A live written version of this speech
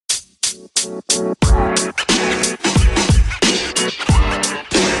Hey,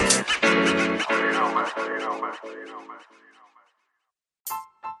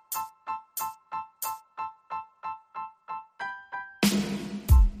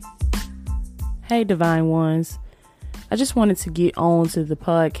 Divine Ones. I just wanted to get on to the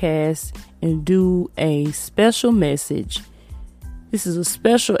podcast and do a special message. This is a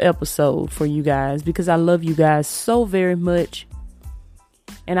special episode for you guys because I love you guys so very much.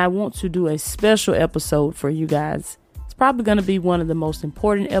 And I want to do a special episode for you guys. It's probably going to be one of the most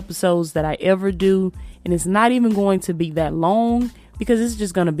important episodes that I ever do. And it's not even going to be that long because it's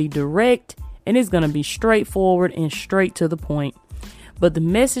just going to be direct and it's going to be straightforward and straight to the point. But the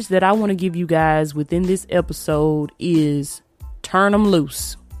message that I want to give you guys within this episode is turn them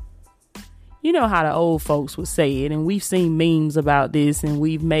loose. You know how the old folks would say it, and we've seen memes about this and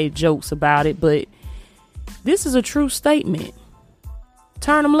we've made jokes about it, but this is a true statement.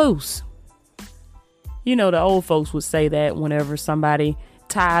 Turn them loose. You know, the old folks would say that whenever somebody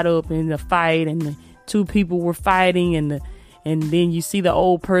tied up in a fight and the two people were fighting and then you see the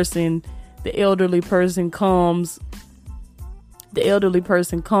old person, the elderly person comes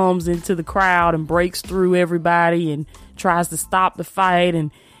into the crowd and breaks through everybody and tries to stop the fight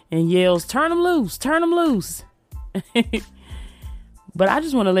and yells, turn them loose, turn them loose. But I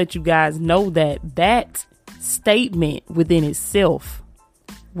just want to let you guys know that statement within itself,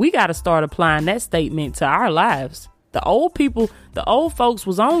 we got to start applying that statement to our lives. The old folks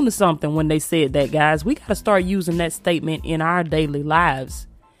was on to something when they said that, guys. We got to start using that statement in our daily lives.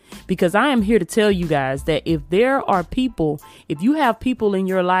 Because I am here to tell you guys that if you have people in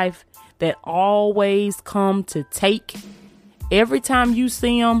your life that always come to take, every time you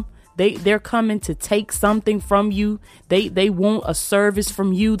see them, they're coming to take something from you. They want a service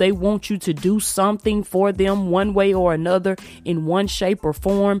from you. They want you to do something for them one way or another in one shape or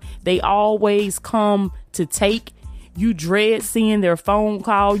form. They always come to take. You dread seeing their phone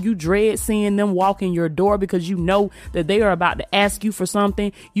call. You dread seeing them walk in your door because you know that they are about to ask you for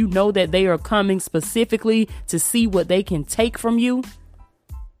something. You know that they are coming specifically to see what they can take from you.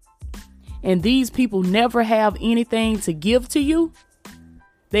 And these people never have anything to give to you.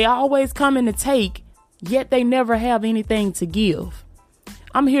 They always coming to take, yet they never have anything to give.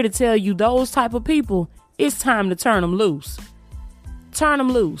 I'm here to tell you, those type of people, it's time to turn them loose. Turn them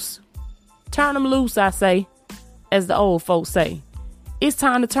loose. Turn them loose, I say. As the old folks say, it's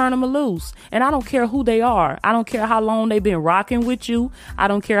time to turn them loose. And I don't care who they are. I don't care how long they've been rocking with you. I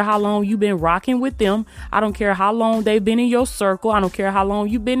don't care how long you've been rocking with them. I don't care how long they've been in your circle. I don't care how long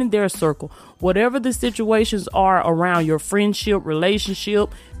you've been in their circle. Whatever the situations are around your friendship,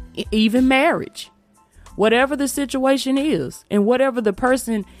 relationship, even marriage, whatever the situation is and whatever the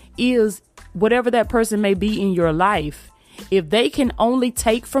person is, whatever that person may be in your life, if they can only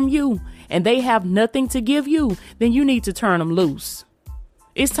take from you and they have nothing to give you, then you need to turn them loose.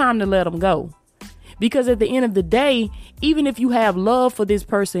 It's time to let them go. Because at the end of the day, even if you have love for this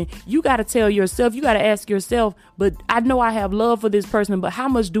person, you got to tell yourself, you got to ask yourself, but I know I have love for this person, but how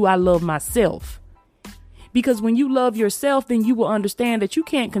much do I love myself? Because when you love yourself, then you will understand that you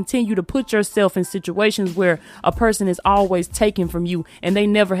can't continue to put yourself in situations where a person is always taking from you and they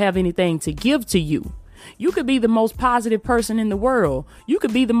never have anything to give to you. You could be the most positive person in the world. You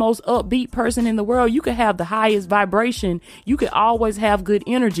could be the most upbeat person in the world. You could have the highest vibration. You could always have good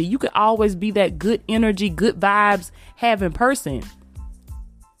energy. You could always be that good energy, good vibes having person.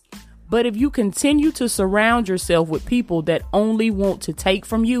 But if you continue to surround yourself with people that only want to take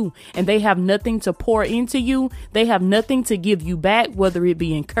from you and they have nothing to pour into you, they have nothing to give you back, whether it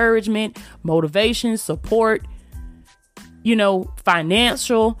be encouragement, motivation, support,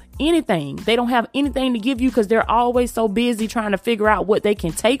 financial, anything. They don't have anything to give you because they're always so busy trying to figure out what they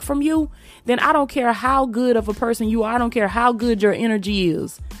can take from you. Then I don't care how good of a person you are. I don't care how good your energy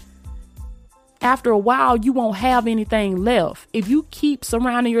is. After a while, you won't have anything left. If you keep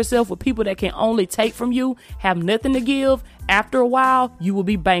surrounding yourself with people that can only take from you, have nothing to give, after a while, you will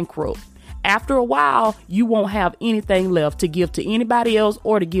be bankrupt. After a while, you won't have anything left to give to anybody else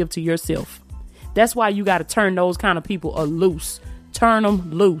or to give to yourself. That's why you got to turn those kind of people loose. Turn them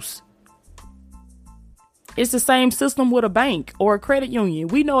loose. It's the same system with a bank or a credit union.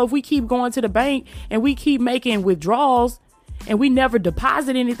 We know if we keep going to the bank and we keep making withdrawals and we never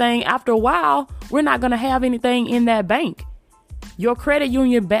deposit anything, after a while, we're not going to have anything in that bank. Your credit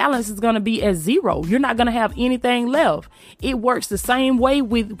union balance is going to be at zero. You're not going to have anything left. It works the same way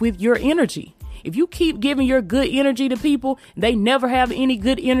with your energy. If you keep giving your good energy to people, they never have any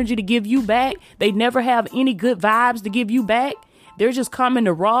good energy to give you back. They never have any good vibes to give you back. They're just coming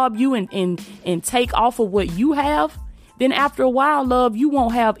to rob you and take off of what you have. then after a while, love, you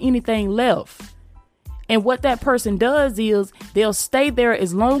won't have anything left. And what that person does is they'll stay there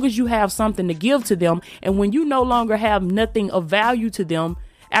as long as you have something to give to them. And when you no longer have nothing of value to them,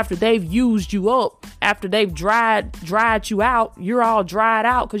 after they've used you up, after they've dried you out, you're all dried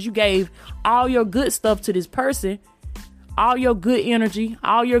out because you gave all your good stuff to this person, all your good energy,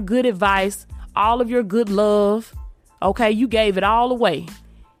 all your good advice, all of your good love. Okay, you gave it all away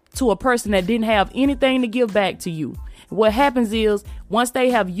to a person that didn't have anything to give back to you. What happens is once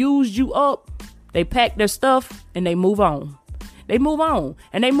they have used you up, they pack their stuff and they move on. They move on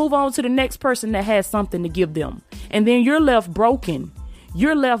and they move on to the next person that has something to give them. And then you're left broken.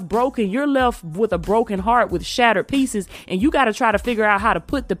 You're left broken. You're left with a broken heart with shattered pieces. And you got to try to figure out how to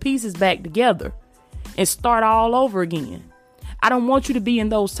put the pieces back together and start all over again. I don't want you to be in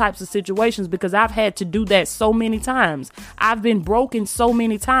those types of situations because I've had to do that so many times. I've been broken so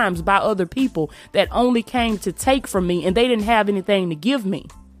many times by other people that only came to take from me and they didn't have anything to give me.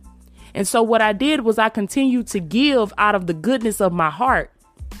 And so what I did was I continued to give out of the goodness of my heart.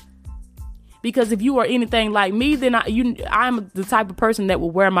 Because if you are anything like me, then I'm the type of person that will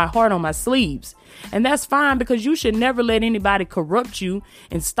wear my heart on my sleeves. And that's fine because you should never let anybody corrupt you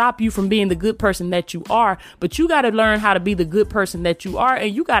and stop you from being the good person that you are. But you got to learn how to be the good person that you are.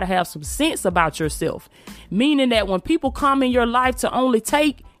 And you got to have some sense about yourself, meaning that when people come in your life to only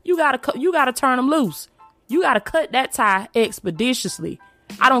take, you got to turn them loose. You got to cut that tie expeditiously.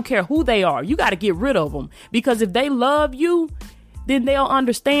 I don't care who they are. You got to get rid of them because if they love you, then they'll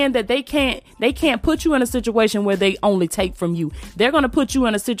understand that they can't put you in a situation where they only take from you. They're going to put you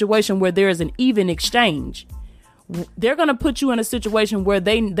in a situation where there is an even exchange. They're going to put you in a situation where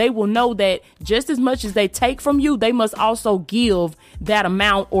they will know that just as much as they take from you, they must also give that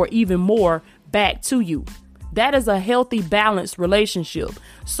amount or even more back to you. That is a healthy, balanced relationship.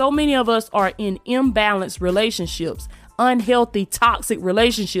 So many of us are in imbalanced relationships. Unhealthy, toxic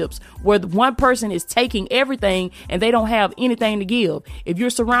relationships where one person is taking everything and they don't have anything to give. If you're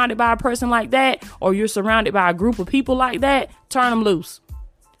surrounded by a person like that, or you're surrounded by a group of people like that, turn them loose.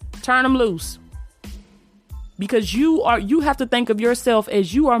 Turn them loose. Because you have to think of yourself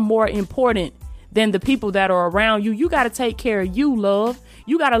as you are more important than the people that are around you. You got to take care of you, love.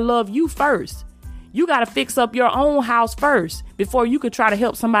 You got to love you first. You got to fix up your own house first before you could try to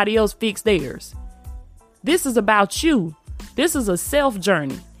help somebody else fix theirs. This is about you. This is a self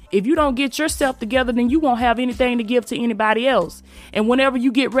journey. If you don't get yourself together, then you won't have anything to give to anybody else. And whenever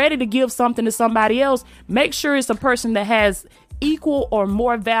you get ready to give something to somebody else, make sure it's a person that has equal or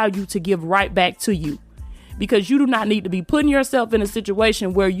more value to give right back to you. Because you do not need to be putting yourself in a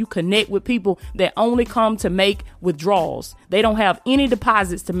situation where you connect with people that only come to make withdrawals. They don't have any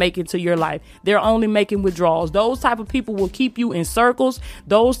deposits to make into your life. They're only making withdrawals. Those type of people will keep you in circles.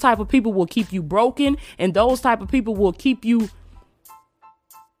 Those type of people will keep you broken. And those type of people will keep you.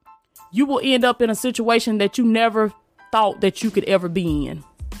 You will end up in a situation that you never thought that you could ever be in.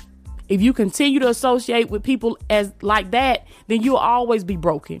 If you continue to associate with people as like that, then you'll always be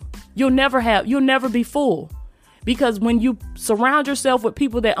broken. You'll never be full. Because when you surround yourself with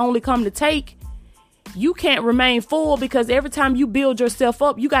people that only come to take, you can't remain full because every time you build yourself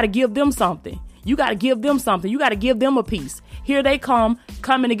up, you got to give them something. You got to give them something. You got to give them a piece. Here they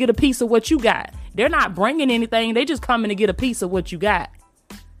coming to get a piece of what you got. They're not bringing anything. They just coming to get a piece of what you got.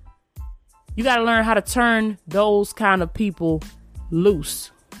 You got to learn how to turn those kind of people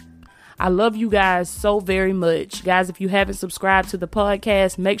loose. I love you guys so very much. Guys, if you haven't subscribed to the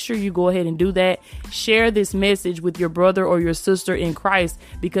podcast, make sure you go ahead and do that. Share this message with your brother or your sister in Christ,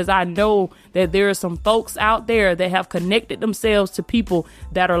 because I know that there are some folks out there that have connected themselves to people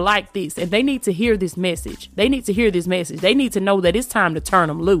that are like this, and they need to hear this message. They need to hear this message. They need to know that it's time to turn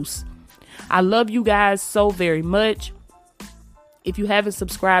them loose. I love you guys so very much. If you haven't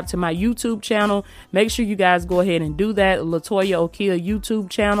subscribed to my YouTube channel, make sure you guys go ahead and do that. Latoya Okia YouTube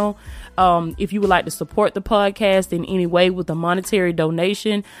channel. If you would like to support the podcast in any way with a monetary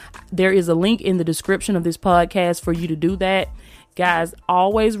donation, there is a link in the description of this podcast for you to do that. Guys,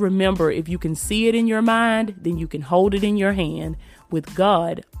 always remember, if you can see it in your mind, then you can hold it in your hand. With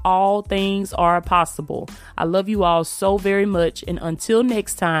God, all things are possible. I love you all so very much. And until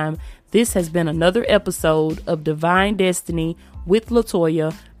next time, this has been another episode of Divine Destiny with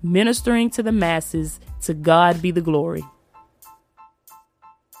Latoya, ministering to the masses. To God be the glory.